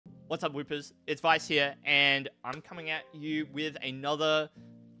What's up, Whippers? It's Vice here, and I'm coming at you with another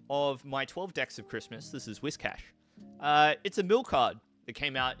of my 12 decks of Christmas. This is Whiscash. It's a mill card that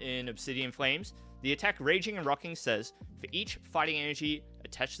came out in Obsidian Flames. The attack Raging and Rocking says, for each fighting energy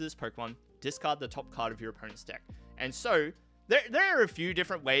attached to this Pokemon, discard the top card of your opponent's deck. And so, there are a few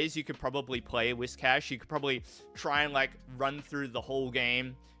different ways you could probably play Whiscash. You could probably try and run through the whole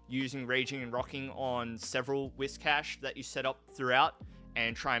game using Raging and Rocking on several Whiscash that you set up throughout,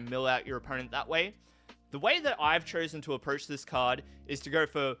 and try and mill out your opponent that way. The way that I've chosen to approach this card is to go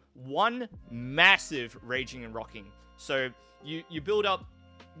for one massive Raging and Rocking. So you build up,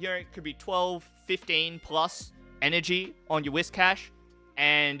 it could be 12, 15 plus energy on your Whiscash,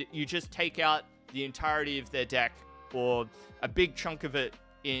 and you just take out the entirety of their deck, or a big chunk of it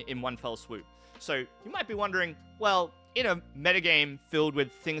in one fell swoop. So you might be wondering, well, in a metagame filled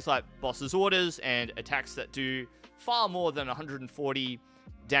with things like Boss's Orders and attacks that do far more than 140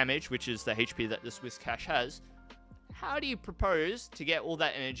 damage, which is the HP that this Whiscash has, how do you propose to get all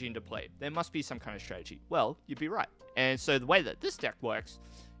that energy into play? There must be some kind of strategy. Well, you'd be right. And so the way that this deck works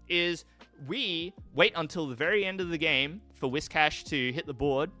is we wait until the very end of the game for Whiscash to hit the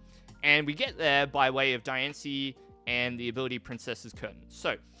board, and we get there by way of Diancie and the ability Princess's Curtain.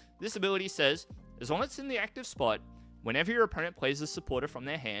 So this ability says, as long as it's in the active spot, whenever your opponent plays a supporter from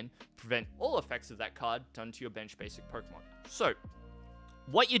their hand, prevent all effects of that card done to your bench basic Pokemon. So,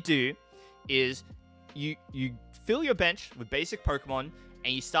 what you do is you fill your bench with basic Pokemon,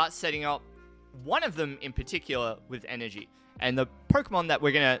 and you start setting up one of them in particular with energy. And the Pokemon that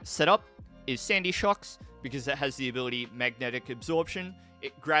we're going to set up is Sandy Shocks, because it has the ability Magnetic Absorption.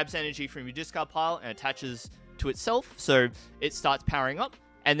 It grabs energy from your discard pile and attaches to itself, so it starts powering up.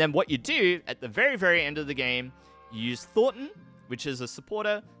 And then what you do at the very, very end of the game, you use Thorton, which is a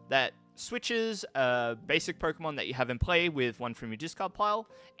supporter that switches a basic Pokemon that you have in play with one from your discard pile,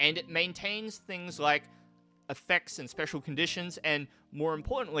 and it maintains things like effects and special conditions, and more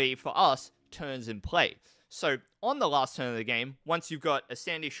importantly for us, turns in play. So on the last turn of the game, once you've got a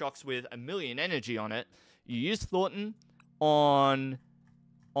Sandy Shocks with 1,000,000 energy on it, you use Thorton on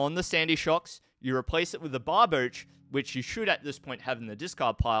the Sandy Shocks, you replace it with the Barboach, which you should at this point have in the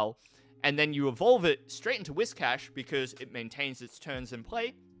discard pile, and then you evolve it straight into Whiscash because it maintains its turns in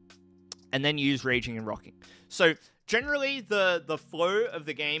play, and then you use Raging and Rocking. So generally, the flow of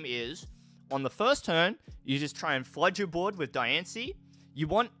the game is, on the first turn, you just try and flood your board with Diancie. You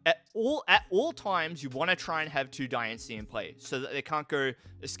want, at all times, you want to try and have 2 Diancie in play, so that they can't go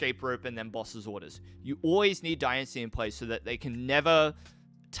Escape Rope and then Boss's Orders. You always need Diancie in play so that they can never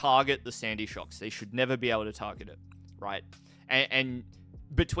target the Sandy Shocks. They should never be able to target it, right? And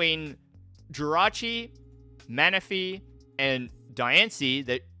between Jirachi, Manaphy, and Diancie,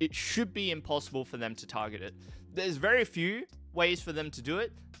 that it should be impossible for them to target it. There's very few ways for them to do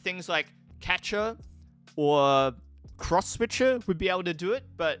it. Things like Catcher or Cross Switcher would be able to do it,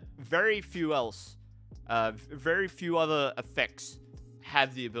 but very few else. Very few other effects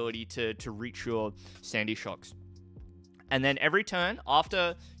have the ability to reach your Sandy Shocks. And then every turn,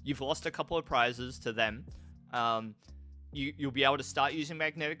 after you've lost a couple of prizes to them, you'll be able to start using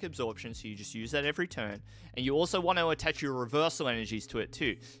Magnetic Absorption, so you just use that every turn. And you also want to attach your Reversal Energies to it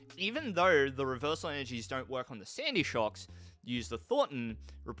too. Even though the Reversal Energies don't work on the Sandy Shocks, use the Thornton,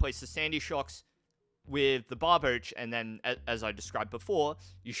 replace the Sandy Shocks with the Barboach, and then, as I described before,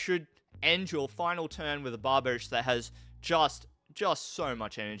 you should end your final turn with a Barboach that has just so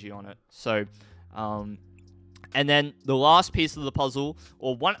much energy on it. So, and then the last piece of the puzzle,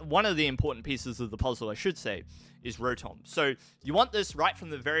 or one of the important pieces of the puzzle, I should say, is Rotom. So you want this right from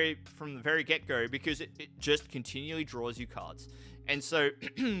the very get-go, because it just continually draws you cards. And so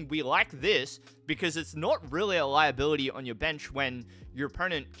we like this because it's not really a liability on your bench when your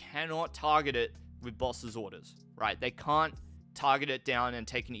opponent cannot target it with Boss's Orders, right? They can't target it down and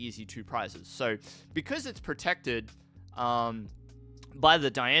take an easy 2 prizes. So because it's protected by the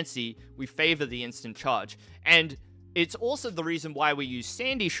Diancie, we favor the instant charge. And it's also the reason why we use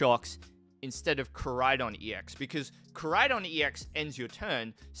Sandy Shocks instead of Koraidon EX, because Koraidon EX ends your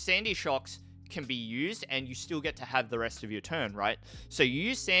turn. Sandy Shocks can be used, and you still get to have the rest of your turn, right? So you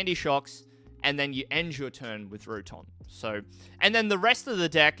use Sandy Shocks, and then you end your turn with Rotom. So, and then the rest of the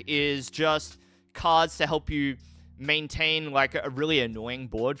deck is just cards to help you maintain a really annoying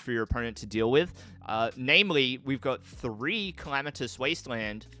board for your opponent to deal with. Namely, we've got 3 Calamitous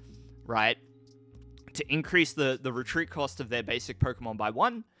Wasteland, right, to increase the retreat cost of their basic Pokemon by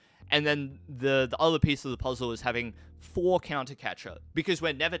 1. And then the other piece of the puzzle is having 4 Counter Catcher. Because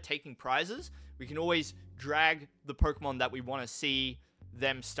we're never taking prizes, we can always drag the Pokemon that we want to see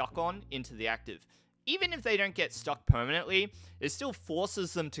them stuck on into the active. even if they don't get stuck permanently, it still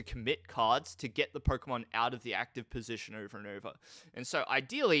forces them to commit cards to get the Pokemon out of the active position over and over. And so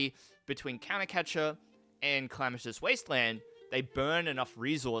ideally, between Counter Catcher and Calamitous Wasteland, they burn enough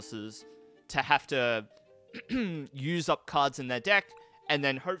resources to have to use up cards in their deck, and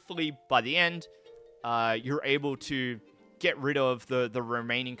then hopefully by the end, you're able to get rid of the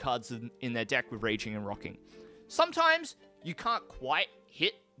remaining cards in their deck with Raging and Rocking. Sometimes you can't quite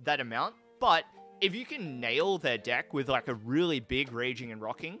hit that amount, but if you can nail their deck with like a really big Raging and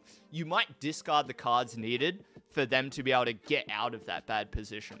Rocking, you might discard the cards needed for them to be able to get out of that bad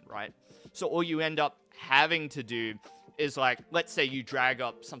position, right? So all you end up having to do is, like, let's say you drag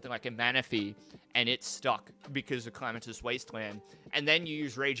up something like a Manaphy and it's stuck because of Calamitous Wasteland, and then you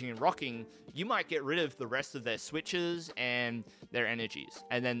use Raging and Rocking, you might get rid of the rest of their switches and their energies,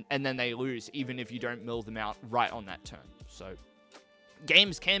 and then they lose even if you don't mill them out right on that turn. So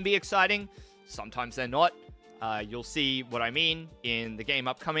games can be exciting, sometimes they're not. You'll see what I mean in the game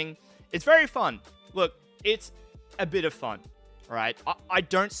upcoming. It's very fun. Look, it's a bit of fun, right? I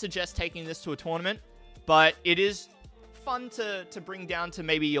don't suggest taking this to a tournament, but it is fun to bring down to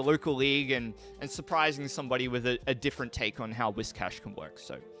maybe your local league and surprising somebody with a different take on how Whiscash can work.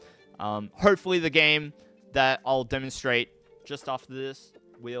 So hopefully the game that I'll demonstrate just after this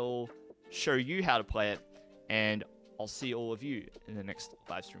will show you how to play it, and I'll see all of you in the next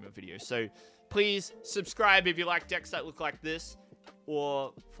live stream or video. So please subscribe if you like decks that look like this,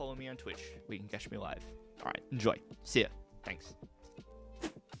 or follow me on Twitch where you can catch me live. All right, enjoy. See ya. Thanks.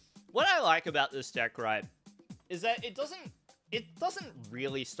 What I like about this deck, right, is that it doesn't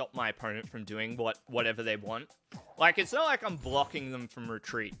really stop my opponent from doing whatever they want. Like, it's not like I'm blocking them from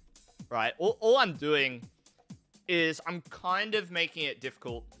retreat, right? All I'm doing is I'm kind of making it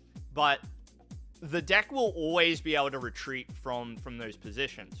difficult, but the deck will always be able to retreat from those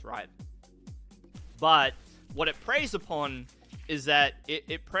positions, right? But what it preys upon is that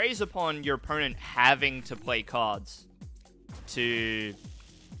it preys upon your opponent having to play cards to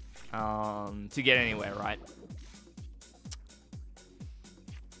get anywhere, right?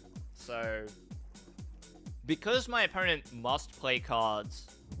 So, because my opponent must play cards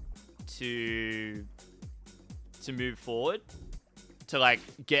to move forward, to like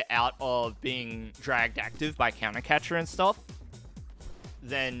get out of being dragged active by Counter Catcher and stuff,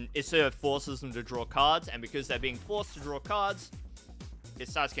 then it sort of forces them to draw cards, and because they're being forced to draw cards, it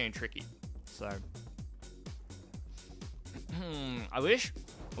starts getting tricky. So, I wish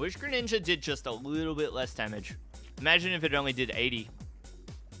Greninja did just a little bit less damage. Imagine if it only did 80.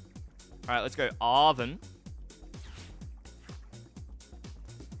 Alright, let's go Arven.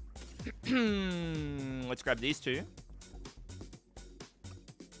 Let's grab these two.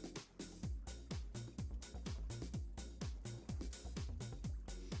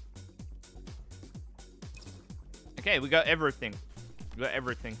 Okay, we got everything. We got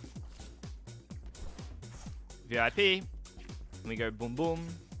everything. VIP. And we go boom boom.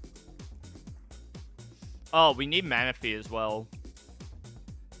 Oh, we need Manaphy as well.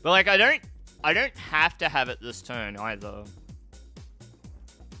 But like, I don't have to have it this turn either.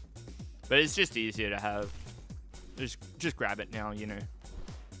 But it's just easier to have. Just grab it now, you know.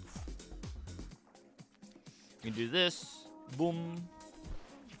 We can do this. Boom.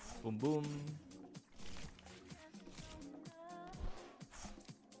 Boom boom.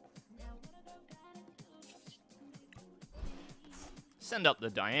 Send up the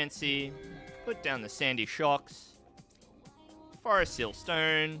Diancie. Put down the Sandy Shocks. Forest Seal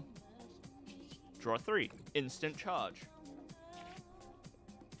Stone. Draw 3. Instant charge.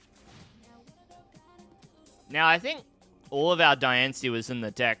 Now, I think all of our Diancie was in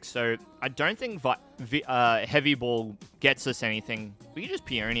the deck, so I don't think Heavy Ball gets us anything. We can just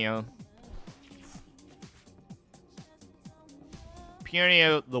Peonio.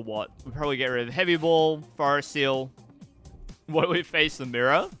 Peonio the what? We'll probably get rid of Heavy Ball, Forest Seal. What do we face? The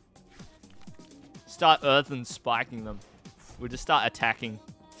mirror? Start Earth and spiking them. We'll just start attacking.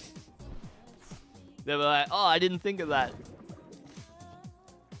 They were like, oh, I didn't think of that.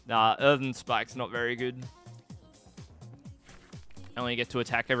 Nah, Earthen Spike's not very good. I only get to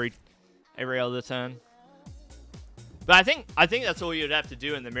attack every other turn. But I think that's all you'd have to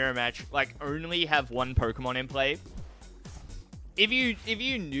do in the mirror match. Like, only have one Pokemon in play. If you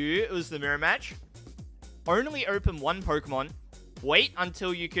knew it was the mirror match, only open one Pokemon. Wait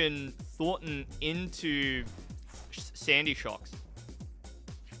until you can Thorton into Sandy Shocks.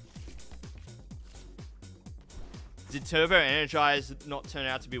 Did Turbo Energize not turn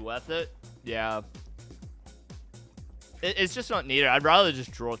out to be worth it? Yeah. It's just not needed. I'd rather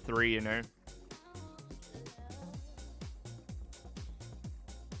just draw 3, you know.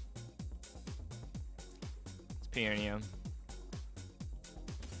 Peonia.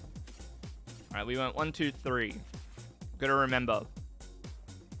 Alright, we went 1, 2, 3. Gotta remember.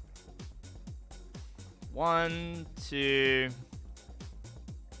 1, 2,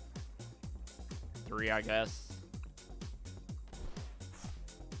 3, I guess.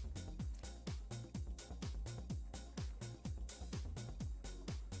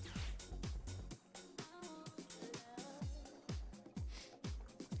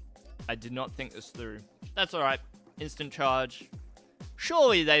 I did not think this through. That's alright. Instant charge.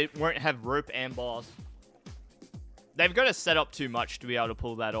 Surely they won't have rope and boss. They've got to set up too much to be able to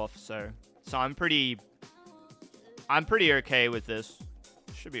pull that off, so I'm pretty okay with this.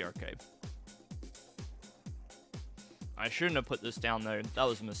 Should be okay. I shouldn't have put this down though. That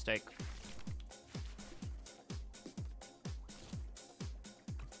was a mistake.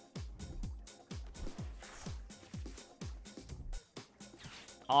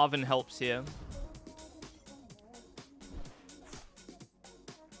 Arven helps here.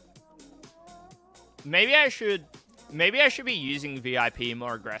 Maybe I should be using VIP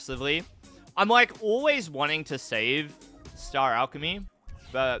more aggressively. I'm like always wanting to save Star Alchemy,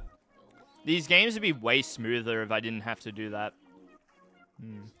 but these games would be way smoother if I didn't have to do that.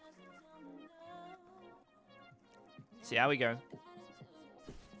 See how we go.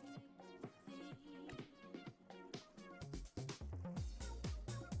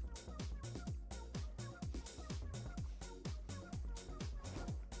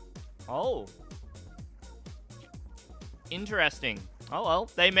 Oh. Interesting. Oh well,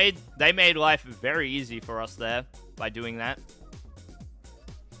 they made life very easy for us there by doing that.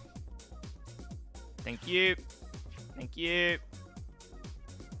 Thank you. Thank you.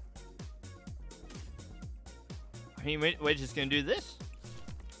 I mean, we're just gonna do this.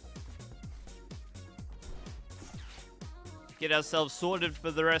 Get ourselves sorted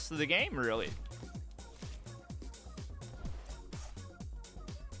for the rest of the game, really.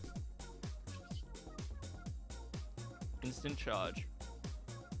 Instant charge.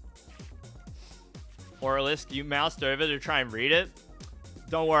 Oralisk, you moused over to try and read it?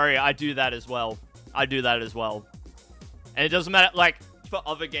 Don't worry, I do that as well. I do that as well. And it doesn't matter, like, for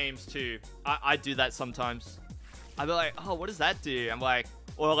other games too. I do that sometimes. I'll be like, oh, what does that do? I'm like,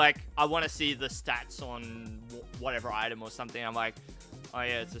 or like, I want to see the stats on whatever item or something. I'm like, oh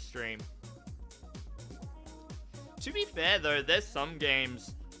yeah, it's a stream. To be fair though, there's some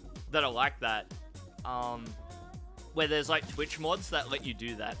games that are like that. Where there's like Twitch mods that let you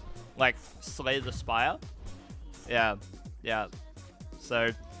do that. Like Slay the Spire. Yeah. Yeah. So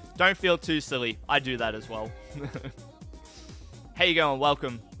don't feel too silly. I do that as well. How you going?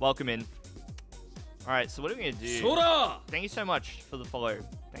 Welcome. Welcome in. Alright, so what are we gonna do? Sora! Thank you so much for the follow.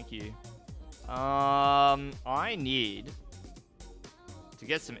 Thank you. I need to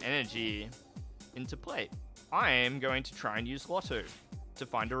get some energy into play. I am going to try and use Lotto to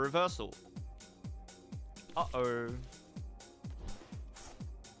find a reversal. Uh-oh.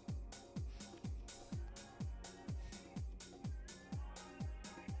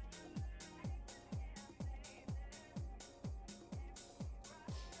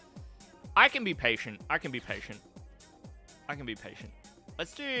 I can be patient. I can be patient. I can be patient.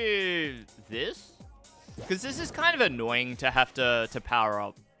 Let's do this. Because this is kind of annoying to have to power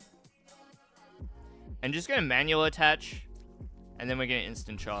up. And just gonna manual attach. And then we're gonna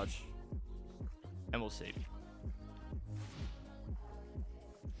instant charge. And we'll see.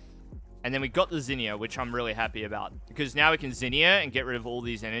 And then we got the Zinnia, which I'm really happy about. Because now we can Zinnia and get rid of all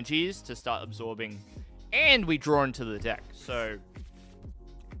these energies to start absorbing. And we draw into the deck. So,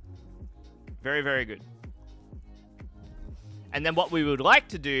 very, very good. And then what we would like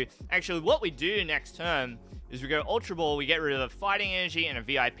to do, actually what we do next turn, is we go Ultra Ball, we get rid of a Fighting Energy and a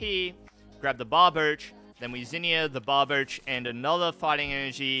VIP, grab the Barboach, then we Zinnia, the Barboach, and another Fighting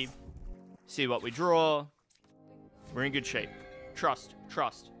Energy. See what we draw. We're in good shape. Trust.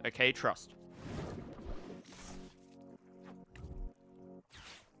 Trust. Okay, trust.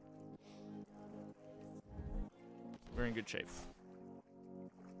 We're in good shape.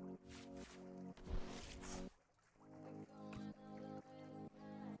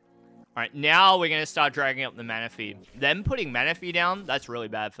 Alright, now we're going to start dragging up the Manaphy. Them putting Manaphy down, that's really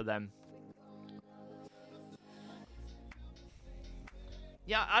bad for them.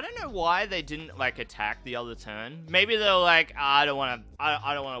 Yeah, I don't know why they didn't like attack the other turn. Maybe they're like, I don't want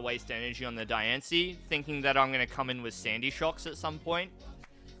to waste energy on the Diancie, thinking that I'm gonna come in with Sandy Shocks at some point.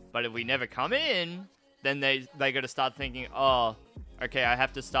 But if we never come in, then they got to start thinking, oh, okay, I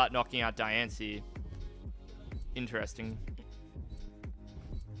have to start knocking out Diancie. Interesting.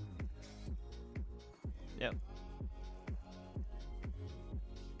 Yep.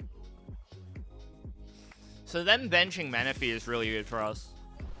 So them benching Manaphy is really good for us.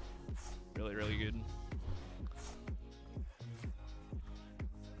 Really, really good.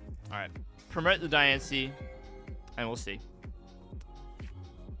 Alright. Promote the Diancie. And we'll see.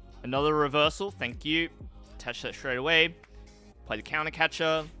 Another reversal. Thank you. Attach that straight away. Play the Counter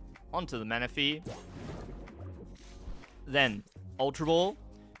Catcher. Onto the Manaphy. Then, Ultra Ball.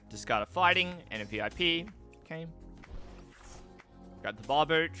 Discard a Fighting and a VIP. Okay. Grab the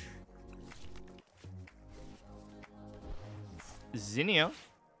Barboach. Zinnia.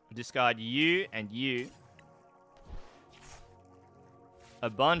 Discard you and you. A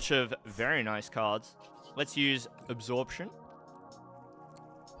bunch of very nice cards. Let's use Absorption.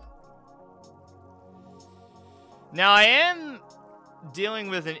 Now, I am dealing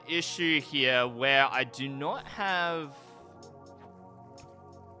with an issue here where I do not have...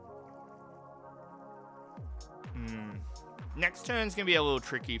 Next turn's going to be a little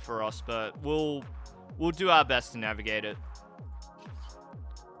tricky for us, but we'll do our best to navigate it.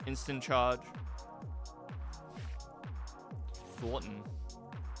 Instant charge. Thorton.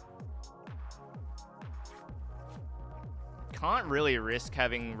 Can't really risk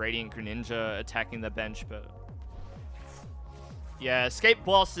having Radiant Greninja attacking the bench, but... Yeah, Escape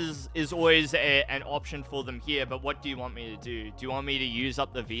Boss is always an option for them here, but what do you want me to do? Do you want me to use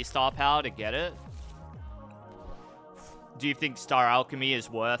up the V-Star power to get it? Do you think Star Alchemy is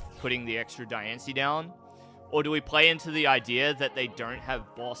worth putting the extra Diancie down? Or do we play into the idea that they don't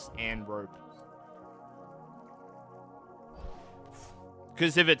have Boss and Rope?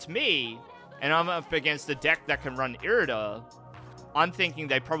 Because if it's me, and I'm up against a deck that can run Irida, I'm thinking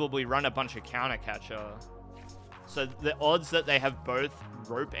they probably run a bunch of Counter Catcher. So the odds that they have both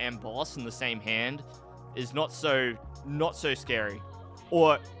Rope and Boss in the same hand is not so scary.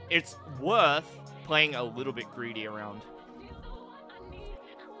 Or it's worth playing a little bit greedy around.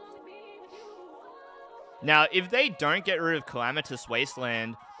 Now, if they don't get rid of Calamitous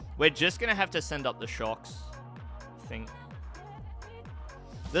Wasteland, we're just going to have to send up the Shocks, I think.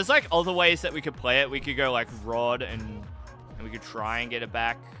 There's like other ways that we could play it. We could go like Rod and we could try and get it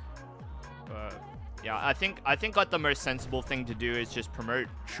back. But yeah, I think like the most sensible thing to do is just promote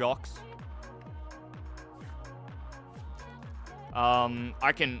Shocks.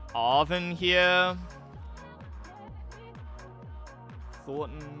 I can Arven here.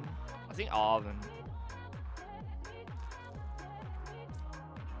 Thornton. I think Arven.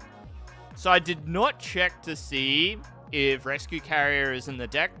 So I did not check to see if Rescue Carrier is in the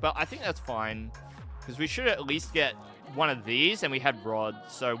deck, but I think that's fine. Because we should at least get one of these, and we had Rod,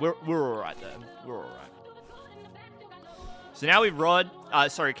 so we're alright there. We're alright. So now we've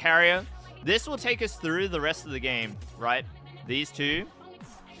Carrier. This will take us through the rest of the game, right? These two.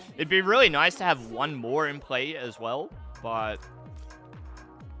 It'd be really nice to have one more in play as well, but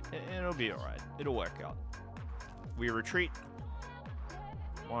it'll be alright. It'll work out. We retreat.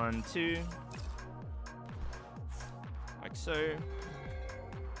 1, 2. Like so.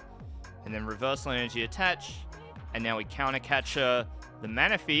 And then reversal energy attach. And now we Counter Catcher the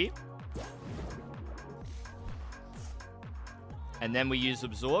Manaphy. And then we use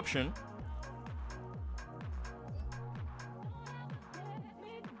Absorption.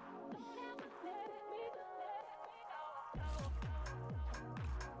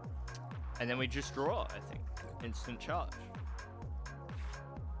 And then we just draw, I think. Instant charge.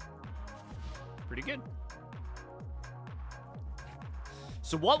 Pretty good.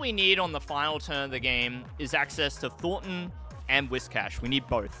 So what we need on the final turn of the game is access to Thornton and Whiscash. We need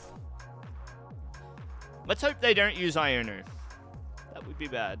both. Let's hope they don't use Iono. That would be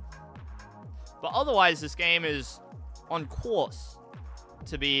bad. But otherwise, this game is on course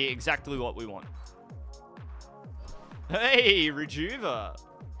to be exactly what we want. Hey, Rejuva.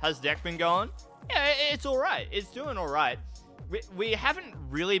 How's deck been going? Yeah, it's alright. It's doing alright. We haven't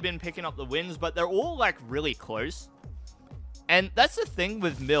really been picking up the wins, but they're all, like, really close. And that's the thing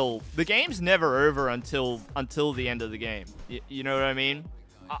with Mill. The game's never over until the end of the game. You know what I mean?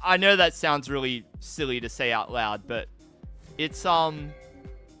 I know that sounds really silly to say out loud, but it's,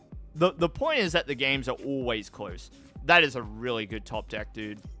 the point is that the games are always close. That is a really good top deck,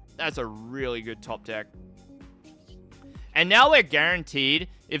 dude. That's a really good top deck. And now we're guaranteed,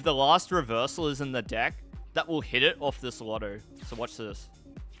 if the last reversal is in the deck, that will hit it off this Lotto. So watch this.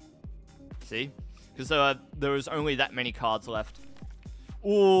 See? Because there was only that many cards left.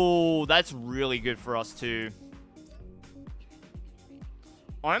 Ooh, that's really good for us too.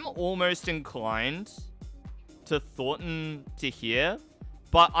 I'm almost inclined to Thornton to here.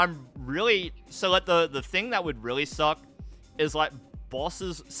 But I'm really... So like the thing that would really suck is like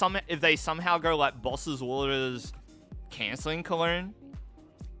bosses... if they somehow go like bosses orders canceling Cologne.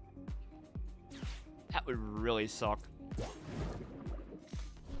 That would really suck.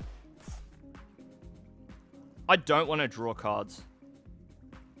 I don't want to draw cards.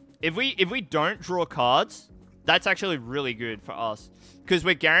 If we don't draw cards, that's actually really good for us. Because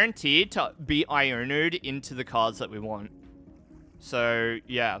we're guaranteed to be Ionoed into the cards that we want. So,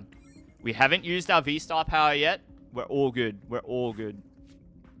 yeah. We haven't used our V-Star power yet. We're all good. We're all good.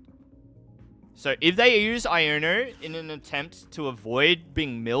 So, if they use Iono in an attempt to avoid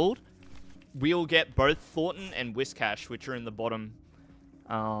being milled, we'll get both Thorton and Whiscash, which are in the bottom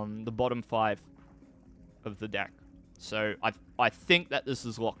 5 of the deck. So, I think that this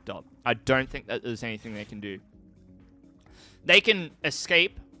is locked up. I don't think that there's anything they can do. They can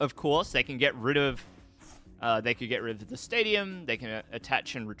escape, of course. They can get rid of... they could get rid of the stadium. They can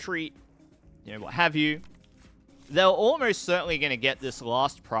attach and retreat. You know, what have you. They're almost certainly going to get this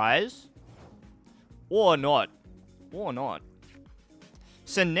last prize. Or not. Or not.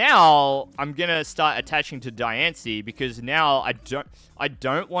 So now, I'm going to start attaching to Diancie. Because now, I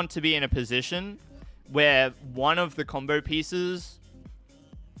don't want to be in a position where one of the combo pieces...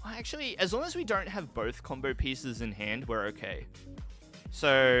 Actually, as long as we don't have both combo pieces in hand, we're okay.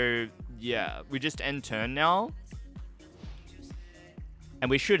 So, yeah. We just end turn now. And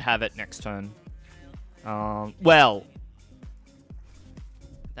we should have it next turn. Well.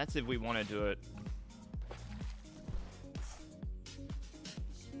 That's if we want to do it.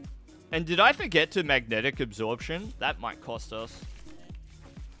 And did I forget to magnetic absorption? That might cost us.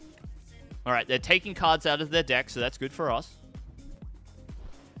 Alright, they're taking cards out of their deck, so that's good for us.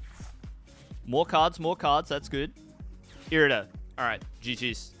 More cards, that's good. Irida. Alright,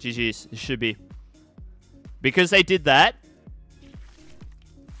 GG's. GG's. It should be. Because they did that,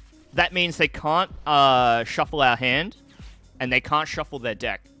 that means they can't shuffle our hand, and they can't shuffle their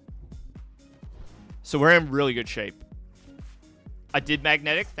deck. So we're in really good shape. I did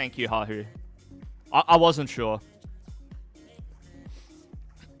magnetic. Thank you, Hahu. I wasn't sure.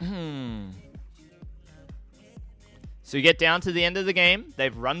 So we get down to the end of the game.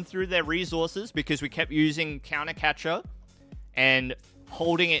 They've run through their resources because we kept using Counter Catcher and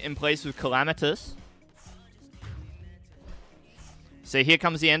holding it in place with Calamitous. So here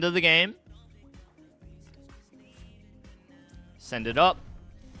comes the end of the game. Send it up.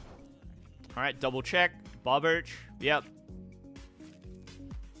 Alright, double check. Barboach. Yep.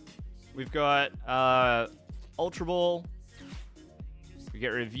 We've got Ultra Ball. We get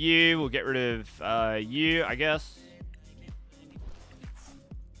rid of you. We'll get rid of you, I guess.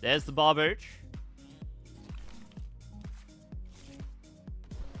 There's the Barboach.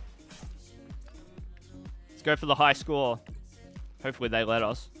 Let's go for the high score. Hopefully they let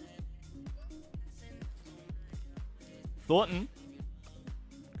us. Thornton.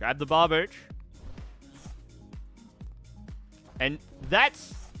 Grab the Barboach. And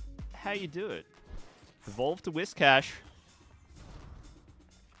that's how you do it. Evolve to Whiscash.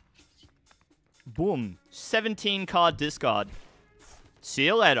 Boom. 17 card discard. See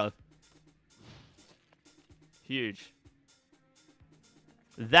you later. Huge.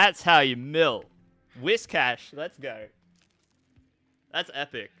 That's how you mill. Whiscash, let's go. That's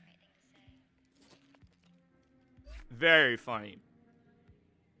epic. Very funny.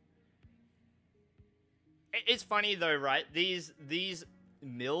 It's funny though, right? These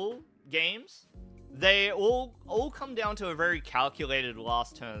mill games, they all come down to a very calculated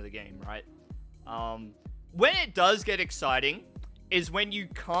last turn of the game, right? When it does get exciting is when you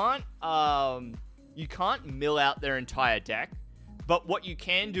can't mill out their entire deck, but what you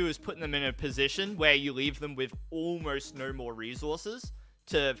can do is put them in a position where you leave them with almost no more resources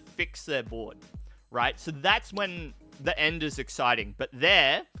to fix their board, right? So that's when the end is exciting. But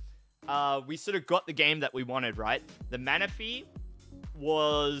there, we sort of got the game that we wanted, right? The Manaphy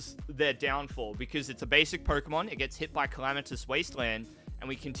was their downfall because it's a basic Pokemon. It gets hit by Calamitous Wasteland, and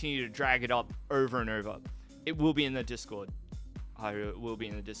we continue to drag it up over and over. It will be in the Discord. I will be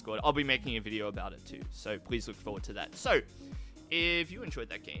in the Discord. I'll be making a video about it too, so please look forward to that. So, if you enjoyed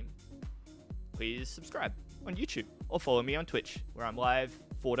that game, please subscribe on YouTube or follow me on Twitch, where I'm live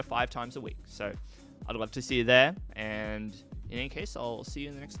 4 to 5 times a week. So, I'd love to see you there, and in any case, I'll see you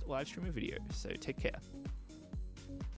in the next live streaming video. So, take care.